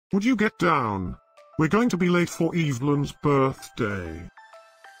Would you get down? We're going to be late for Evelyn's birthday.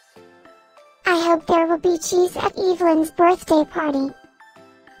 I hope there will be cheese at Evelyn's birthday party.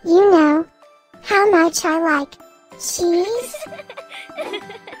 You know how much I like cheese.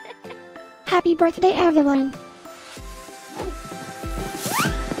 Happy birthday, Evelyn.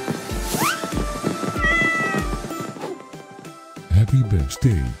 Happy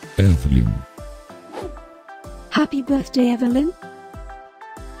birthday, Evelyn. Happy birthday, Evelyn.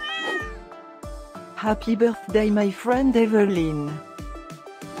 Happy birthday, my friend Evelyn.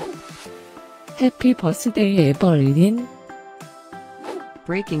 Happy birthday, Evelyn.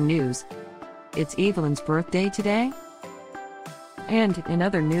 Breaking news. It's Evelyn's birthday today. And in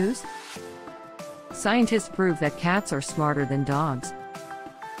other news, scientists prove that cats are smarter than dogs.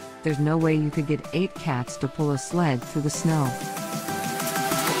 There's no way you could get 8 cats to pull a sled through the snow.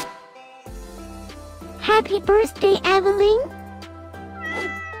 Happy birthday, Evelyn.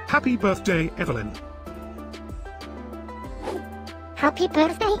 Happy birthday, Evelyn. Happy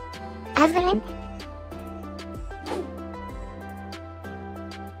birthday, Evelyn.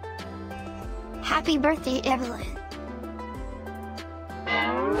 Happy birthday, Evelyn.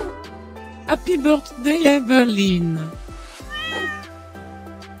 Happy birthday, Evelyn.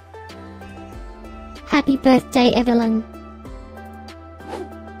 Happy birthday, Evelyn.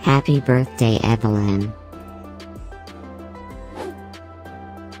 Happy birthday, Evelyn.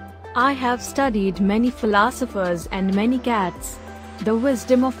 I have studied many philosophers and many cats. The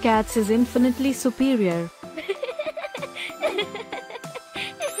wisdom of cats is infinitely superior.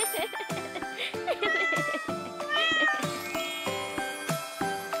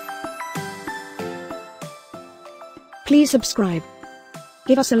 Please subscribe,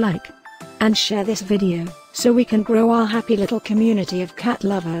 give us a like, and share this video, so we can grow our happy little community of cat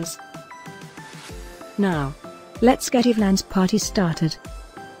lovers. Now, let's get Evelyn's party started.